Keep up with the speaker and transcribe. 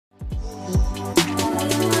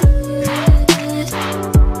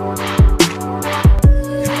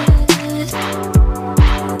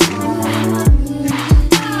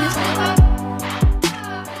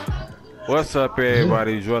What's up,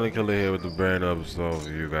 everybody? Jordan Killer here with the brand episode for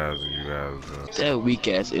you guys. That weak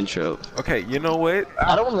ass intro. Okay, you know what?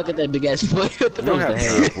 I don't want to look at that big ass foot. We don't have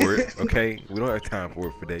time for it. Okay, we don't have time for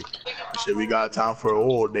it today. Shit, we got time for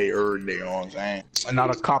all day, every day. You know what I'm saying? And now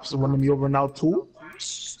the cops are running me over now too.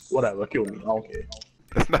 Whatever, kill me. I don't care.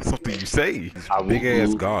 That's not something you say. Big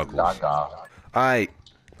ass goggles. All right,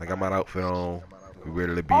 I got my outfit on. We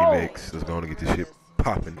ready to BMX. Let's go on and get this shit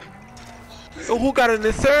popping. Oh, who got an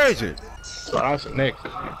insurgent? So that's Nick.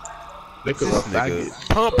 Nick is a faggot.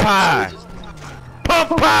 Pump pie. Pump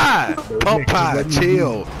pie. Pump pie.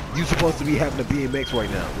 Chill. You supposed to be having a BMX right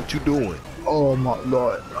now. What you doing? Oh my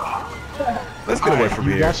lord. Let's get away from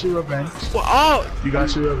here. You got your revenge. Well, oh, You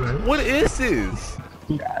got your revenge. what is this?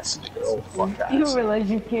 Yes. Oh fuck that. You don't realize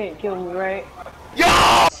you can't kill me, right? Yo!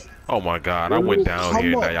 Oh my god, I went down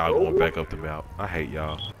here. Now y'all going back up the map. I hate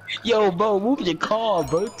y'all. Yo, bro, move your car,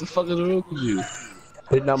 bro. What the fuck is wrong with you?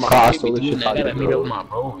 Hitting on my car, so I gotta meet up with my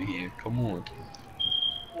bro over here. Come on.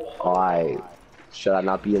 Alright. Should I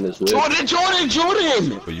not be in this way?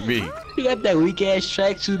 Jordan! What you mean? You got that weak ass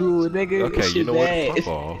tracksuit on, nigga. Okay, you know what? Fuck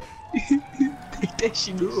off. Take that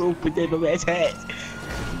shit on, put that no ass hat.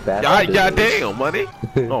 God damn, money.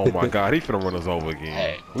 Oh my god, he finna run us over again.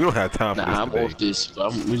 Hey. We don't have time for this I'm today. off this.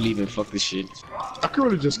 We leaving. Fuck this shit. I could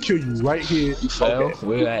really just kill you right here. You fell?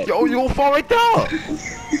 Where at? Yo, you gonna fall right there.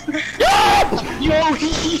 Yo!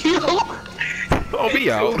 Oh,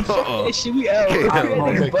 we out. That shit, we out. Okay, I'm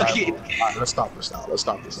Alright, ready to bucket. let's stop this now. Let's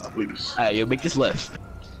stop this now, please. Alright, yo, make this left.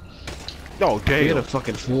 Yo, You're damn. a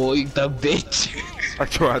fucking fool, you dumb bitch. I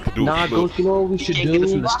tried to do Nah, it. don't you know what we should Can't get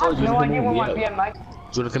us in do? the I store. have no idea what my Jordan,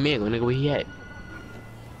 BMX. Jordan, come here, nigga. Where he at?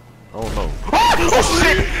 I don't know. Oh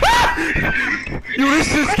shit! Yo, this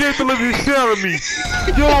shit scared the living shit out of me.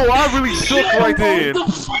 Yo, I really shook right there.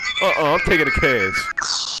 I'm taking the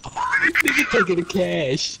cash. Nigga taking the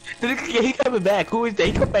cash. Nigga, he coming back. Who is that?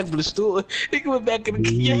 He come back from the store. He coming back in the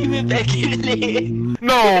yeah, he went back in there.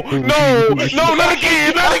 No, not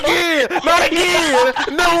again,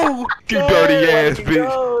 no! You dirty ass bitch.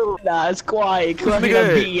 No. Nah, it's quiet. Cause I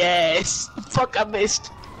nigga beat your ass. Fuck, I missed.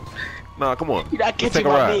 Nah, come on. You're not Let's catching take a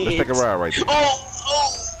my ride. meds. Let's take a ride right there.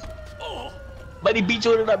 Oh! Buddy, beat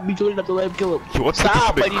Jordan up. To let him kill him. Yo, what the Stop,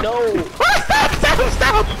 fuck? buddy, no.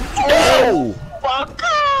 Stop! No! Fuck.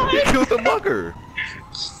 You killed the mugger.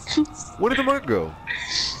 Where did the mugger go?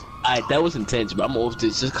 Alright, that was intense, but I'm off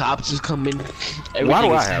this. Just cops just coming. Everything Why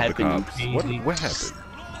do I is have the happening. cops? What happened?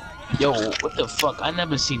 Yo, what the fuck? I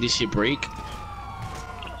never seen this shit break.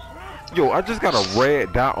 Yo, I just got a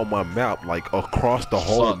red dot on my map, like across the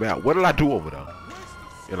whole Fuck. map. What did I do over there?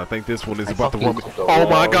 And I think this one is about to fucking run me. hit the Oh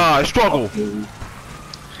my wall. god, struggle!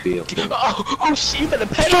 Feel. Oh shit, you better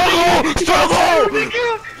pedal!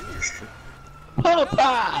 Struggle!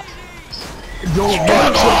 Papa! Yo,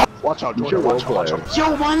 watch out, Jordan. Watch out.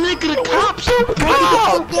 Yo, my nigga, the cops!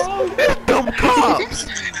 It's dumb cops!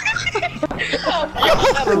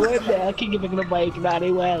 I can't get back in the bike. Nah, they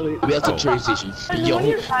wildin'. We have to train station. Yo,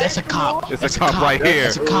 that's a cop. It's a cop right here.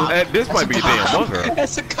 That's a cop. This might be a damn mugger.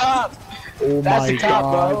 That's a cop. Oh That's my a cop,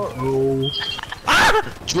 god, bro.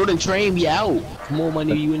 Jordan, train me out. Come on,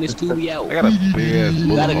 money, you in this too, we out. I got a big ass You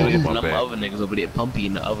bullet gotta get hole away in from my them back. other niggas over there, Pumpy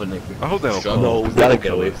and the other nigga. I hope they don't Struggle. come. No, we gotta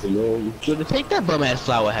get away from them. Jordan, take that bum ass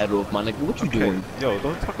flower hat off, my nigga. What you Okay. doing? Yo,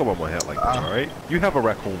 don't talk about my hat like that, alright? You have a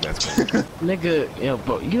raccoon mask on. Nigga, yo,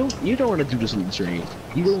 bro, you don't want to do this on the train.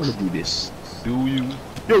 You don't want to do this. Do you?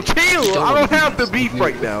 Yo, chill! I don't have the beef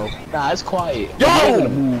right now. Nah, it's quiet. Yo!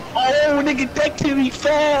 Oh, nigga, that Timmy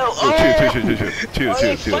fell. Yo, Oh, chill.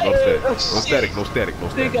 No static.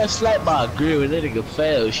 Nigga got slapped by a girl and that nigga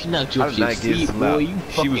fell. She knocked you I off did your not get feet, boy. You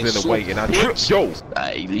slapped. She was in the fucking way and I bitch. tripped. Yo!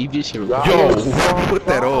 Alright, leave this shit. Yo! Put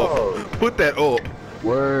that up. Put that up.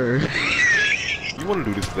 Word. You wanna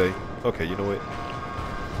do this today? Okay, you know what?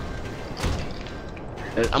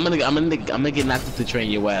 I'm gonna get knocked off the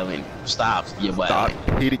train. You're wildin'. Stop. You're Stop.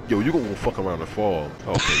 wildin'. Hit it. Yo, you gonna fuck around and fall.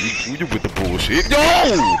 Okay, you with the bullshit.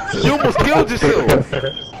 Yo! You almost killed yourself.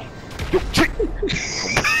 Yo, chick.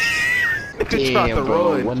 Nigga tried to Damn,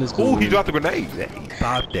 bro. run. One is Ooh, good. he dropped a grenade. Hey,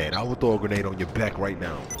 stop that. I would throw a grenade on your back right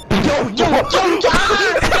now.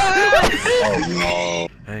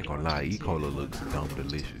 I ain't gonna lie, E. Cola looks dumb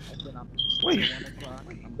delicious. Wait.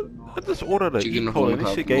 I just ordered a Chicken E. Cola. and This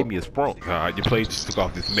hot shit gave me a sprung. God, your plane just took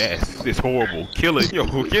off this mask. This horrible. Kill it. Yo,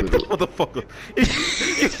 get the motherfucker.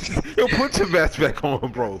 Yo, put your mask back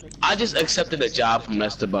on, bro. I just accepted a job from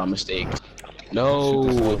Lester by mistake.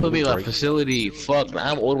 No, put me in a facility. Fuck,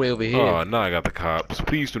 I'm all the way over here. Oh, now I got the cops.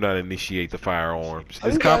 Please do not initiate the firearms.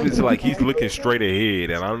 This cop is like, he's looking straight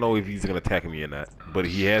ahead, and I don't know if he's gonna attack me or not. But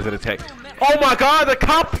he has an attack. Oh my God, the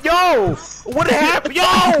cop! Yo! What happened?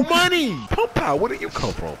 Yo, Money! Pump out, where did you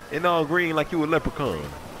come from? In all green like you a leprechaun.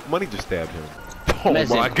 Money just stabbed him. Oh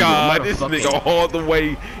my God, this nigga all the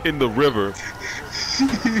way in the river.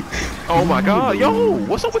 Oh my God, yo,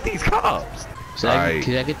 what's up with these cops?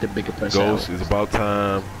 Can I get the bigger person? Ghost, it's about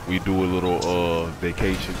time we do a little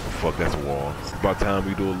vacation. Fuck, that's a wall. It's about time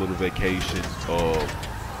we do a little vacation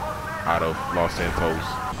out of Los Santos.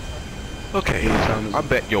 Okay, I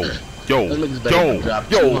bet pull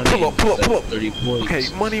up. Okay,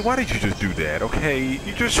 Money, why did you just do that? Okay,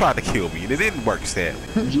 you just tried to kill me and it didn't work,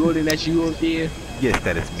 sadly. Jordan, that's you up there? Yes,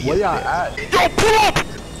 that is me. Where y'all at? Yo, pull up!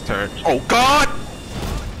 Turn. Oh God!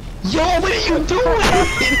 Yo, what are you doing?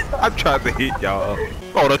 I'm trying to hit y'all.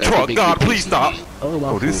 Oh, the truck. God, please stop.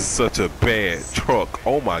 Oh, this is such a bad truck.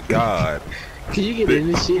 Oh my God. Can you get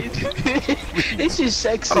in this shit? It's just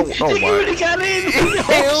sexy. I don't know why. You got in.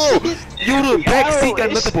 Hell, you the back seat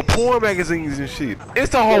got nothing but porn magazines and shit.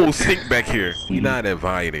 It's the whole sink back here. He not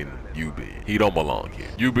inviting you, B. He don't belong here.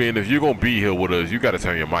 You being, if you're gonna be here with us, you gotta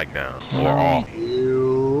turn your mic down or off.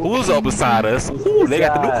 Who's up beside us? Ooh, they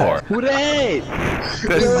got the new car. Who that? Is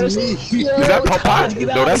that Popeye?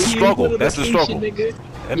 No, that's the struggle. That's the struggle. That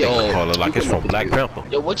nigga call it like it's from Black Panther.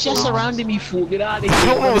 Yo, what y'all surrounding me for? Get out of here. I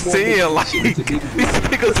don't know what I'm saying, like, these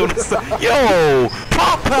niggas on the side. Yo,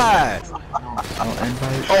 Popeye!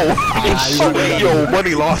 Oh, yo,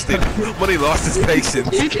 Money lost it. Money lost his patience.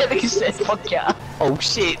 That nigga said, fuck y'all. Oh,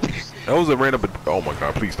 shit. That was a random, oh my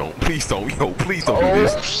God, please don't, yo, please don't do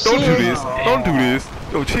this. Don't do this, don't do this.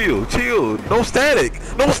 Yo, chill, no static,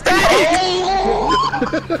 no static!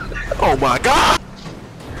 Oh my God!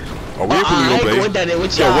 Oh, we in Toledo,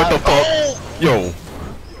 babe. Yo, what the fuck? Yo,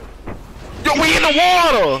 we in the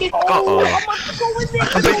water!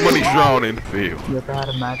 I think Money's drowning. Yo!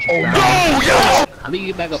 How do you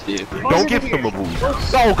get back up there? Don't give him a boost.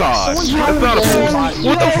 Oh God! That's not a boost.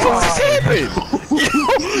 What the fuck is happening?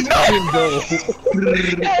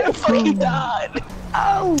 No! Fucking died!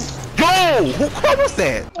 Ow! Yo! What was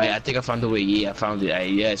that? I think I found the way. Yeah, I found it.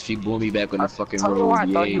 Yes, he blew me back on the fucking road. I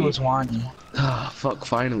thought you was whining. Ah, fuck,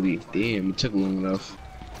 finally. Damn, it took long enough.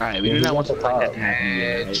 Alright, we do not want to fight that to happen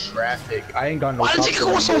yet, right? Traffic. I ain't got no. Why did you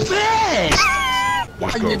go so fast?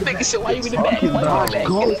 Let's go. Why you in the back?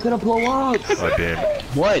 Go, it's gonna blow up. Oh damn.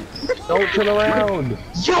 What? Don't turn around.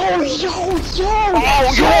 Yo! Oh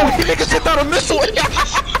yo! He nigga sent out a missile.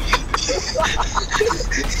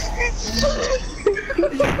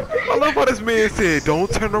 I love how this man said, "Don't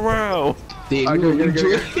turn around."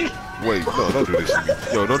 Wait, no, don't do this to me.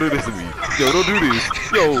 Yo, don't do this to me. Yo, don't do this.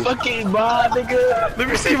 Yo. fucking bye, nigga. Let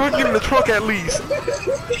me see if I can get in the truck at least.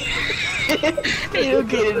 He don't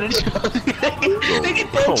get in the truck.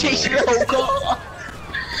 Nigga, don't chase the whole car.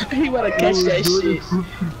 He wanna catch that shit.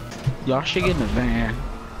 Y'all should get in the van.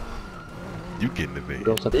 You get in the van.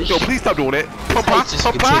 Yo, please stop doing that. Papa.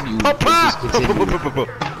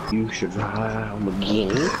 You should ride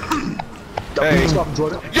again. Hey. Stop,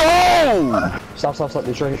 Jordan. Yo! Stop.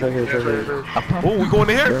 It's right here. Oh, we going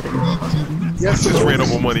in here? Yes, Just ran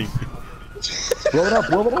over Money. Blow it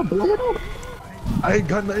up. I ain't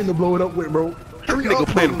got nothing to blow it up with, bro. Nigga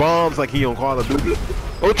playing bombs like he on Call of Duty.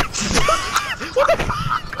 What the fuck?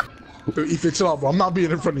 Ethan, chill out, bro. I'm not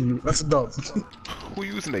being in front of you. That's dumb. Who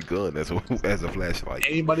using that gun as a flashlight?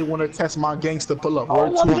 Anybody want to test my gangster pull up?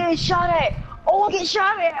 Oh, I'm getting shot at. Oh.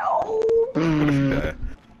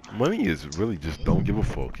 Money is really just don't give a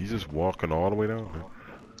fuck. He's just walking all the way down there.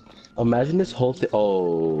 Imagine this whole thing.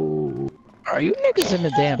 Oh. Are you niggas in the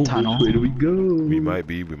damn tunnel? Where do we go? We might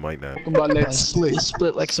be, we might not. About that split.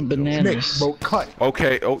 Split like some Nick, bananas. bro, cut.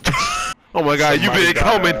 Okay, oh my God, you been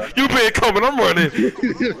coming, I'm running.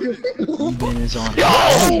 Euban is on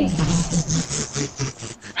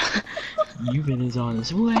Euban is on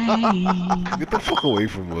his way. Get the fuck away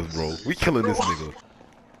from us, bro. We killing this nigga.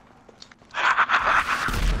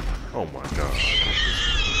 Oh my God.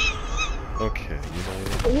 Okay, you know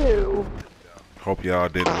what? Ew. Hope y'all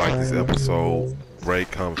didn't like this episode. Rate,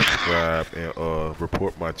 comment, subscribe, and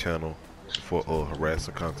report my channel for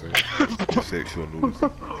harassing content and sexual nudity.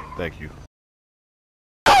 Thank you.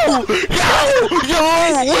 Yo! What's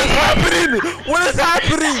happening? What is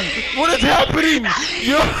happening?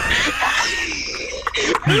 Yo!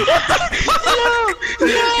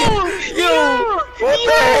 What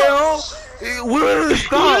the hell? Where did it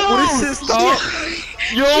stop? Where did it stop?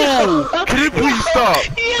 Yo! Can it please stop?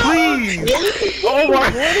 Please! Oh my!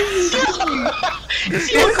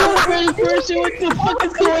 Yo, come first person, what the fuck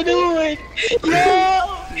is going on?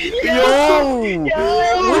 Yo!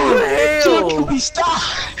 What the hell? Can we stop?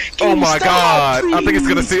 Oh my god! I think it's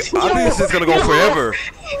gonna see. I think this is gonna go forever.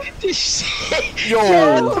 This shit. Yo!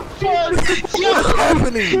 What's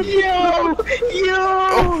happening? Yo!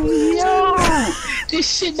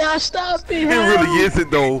 This shit not stopping. It really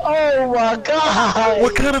isn't though. Oh my god!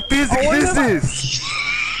 What kind of physics is this?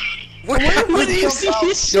 What do you see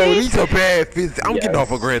this shit? Yo, these are bad physics. I'm getting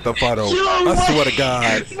off of Grand Theft Auto. I swear to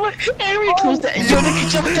God. Eric was that? Yo, nigga,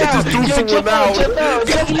 jump down. Just threw someone out.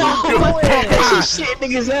 This shit,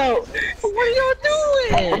 niggas out. What are y'all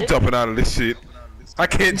doing? I'm jumping out of this shit. I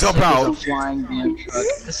can't jump out. Flying damn truck.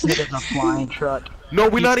 This nigga's a flying truck. No,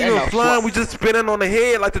 we're not even flying. We just spinning on the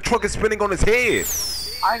head like the truck is spinning on his head.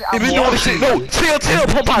 If you doing this shit, no, chill,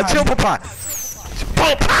 Popeye, chill, Popeye.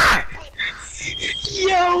 Popeye!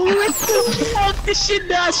 Yo, what the fuck? This shit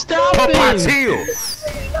not stopping. Popeye, chill.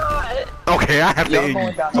 Okay, I have to end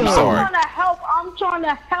you. I'm sorry. I'm trying to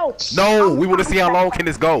help. No, we want to see how long can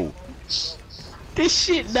this go. This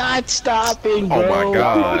shit not stopping, bro. Oh my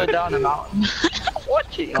god. Down the mountain.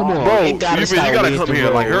 What you? Come on, bro. you You gotta come here.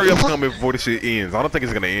 road. Like, hurry up, come in before this shit ends. I don't think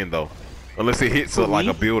it's gonna end though, unless it hits like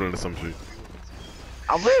a building or some shit.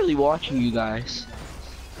 I'm really watching you guys.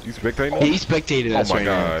 You spectating? Yeah, you spectated us Oh my right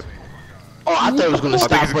god. now. Oh, I thought it was gonna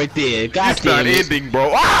stop right there. God It's not damn it. ending,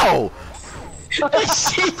 bro. Ow!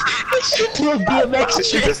 That shit to a BMX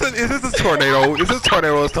trick. Is this a tornado? Is this a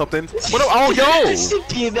tornado or something? What? Oh, yo! This shit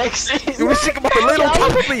BMX. Yo, this shit about to land on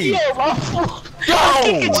top of me. Yo, my fault. Yo! I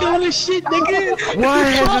can't control this shit, nigga. Why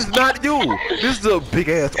has this not you? This is a big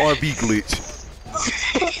ass RV glitch.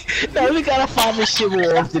 No, we gotta find this shit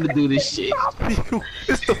more often to do this shit.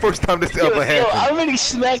 This is the first time this ever Yo, happened. I'm really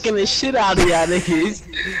smacking the shit out of y'all niggas.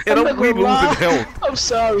 And I'm I'm not we gonna lie. losing health. I'm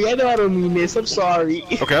sorry. I know I don't mean this. I'm sorry.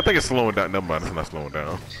 Okay, I think it's slowing down. Never mind, it's not slowing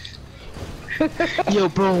down. Yo,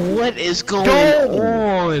 bro, what is going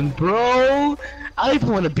on, bro? I don't even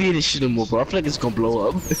want to be in this shit anymore, bro. I feel like it's gonna blow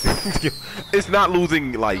up. It's not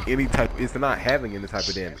losing like any type. It's not having any type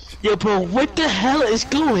of damage. Yo, bro, what the hell is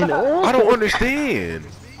going on? I don't understand.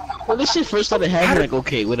 When this shit first started happening, like,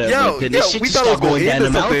 okay, whatever. Yo, then this shit we just thought it was started going down end the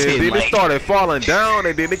or something. mountain. Then it Like, started falling down,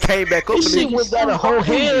 and then it came back up. this And shit then, went down a whole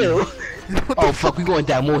hill. Oh fuck, we going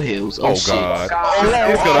down more hills. Oh, oh shit. god,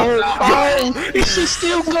 Oh, it's gonna. this shit's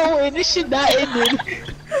still going. This shit not ending.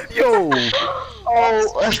 Yo,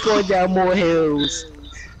 Oh, let's go down more hills.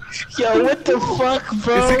 Yo, what the fuck,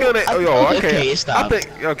 bro? is it gonna? Oh, yo, okay. Okay, it I stopped.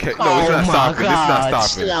 think. Okay, no, Oh it's not my stopping. God. It's not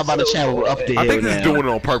It's stopping. not about to travel up the hill I think this is now. doing it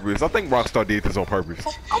on purpose. I think Rockstar did this on purpose.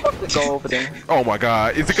 I'm about to go over there. Oh my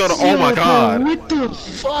god, is it gonna? Yo, Oh my bro, god, what the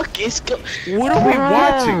fuck is going? what are we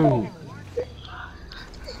watching?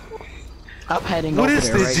 I'm heading What over is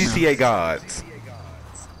there this right GTA gods?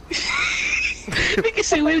 Niggas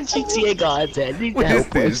say where the GTA gods at? Need to What is help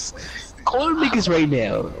this? us. Call them niggas right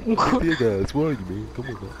now. GTA gods, where are you, man? Come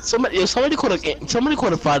on, man. Somebody call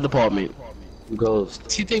the fire department.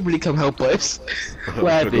 Ghost. See if they really come help us.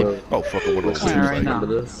 What happened? Oh fuck, I'm gonna Coming right now.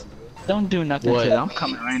 Remember this? Don't do nothing What? to them. I'm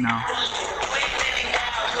coming right now.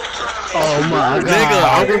 Oh my god. Nigga,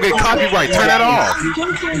 I'm gonna get copyright. Turn that off.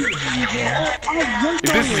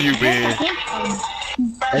 If this is you, man.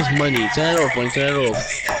 That's money. Turn it off, man. Turn it off.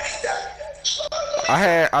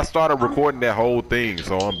 I started recording that whole thing,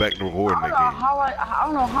 so I'm back to recording I again.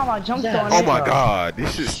 don't know how I jumped on Oh it. my god,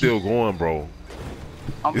 this shit's still going, bro.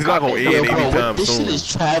 It's not gonna Yo, end bro, anytime this soon. shit is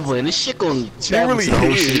traveling. This shit gonna It travel really to the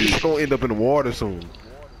whole is. city. It's gonna end up in the water soon.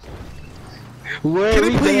 Where Can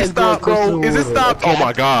we it please gonna go stop, bro? across the Is it water? stopped? Okay, Oh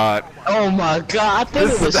my god. Oh my god, I thought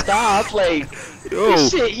This it would is- stop. Like, Yo.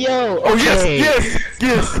 this shit, yo. Oh okay.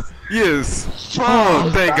 yes. Oh,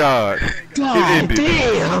 thank God. God It ended.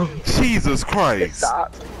 damn. Jesus Christ.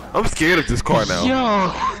 I'm scared of this car now. Yo,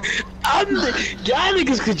 y'all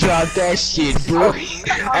niggas could drop that shit, bro.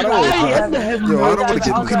 I don't I'm not having Yo, I don't wanna get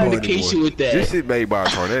no this car communication anymore. with that. This shit made by a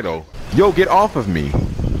tornado. Yo, get off of me.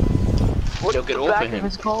 Yo, get over him.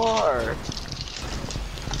 car.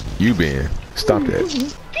 You been. Stop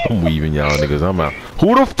that. I'm weaving y'all niggas. I'm out.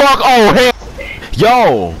 Who the fuck? Oh, hell.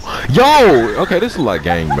 Yo. Okay, this is like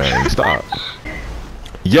gangbang. Stop.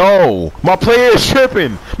 Yo, my player is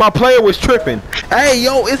tripping. My player was tripping. Hey,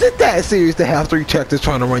 yo, is it that serious to have 3 tractors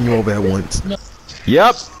trying to run you over at once? No.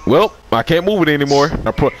 Yep. Well, I can't move it anymore.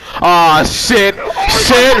 Shit.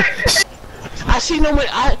 I see no more.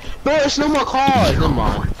 Bro, it's no more cars. Never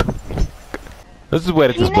mind. This is where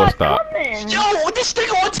this bus stop. Yo, this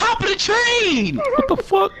nigga on top of the train. What the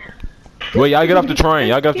fuck? Wait, y'all get off the train.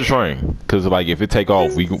 Y'all get off the train. Cause like if it take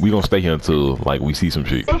off, we gonna stay here until like we see some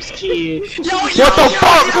shit. I'm scared. What the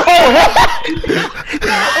fuck?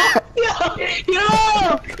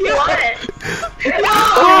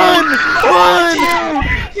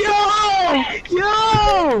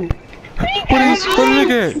 Yo! What is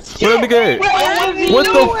nigga? What nigga? What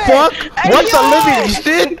the fuck? What the living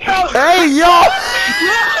shit? Hey yo!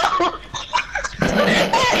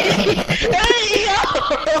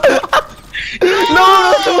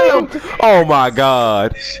 No, no, oh my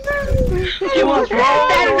god. He was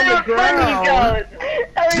rolling on the ground.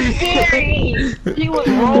 That was scary. He was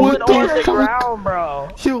rolling on the ground, bro.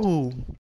 Yo.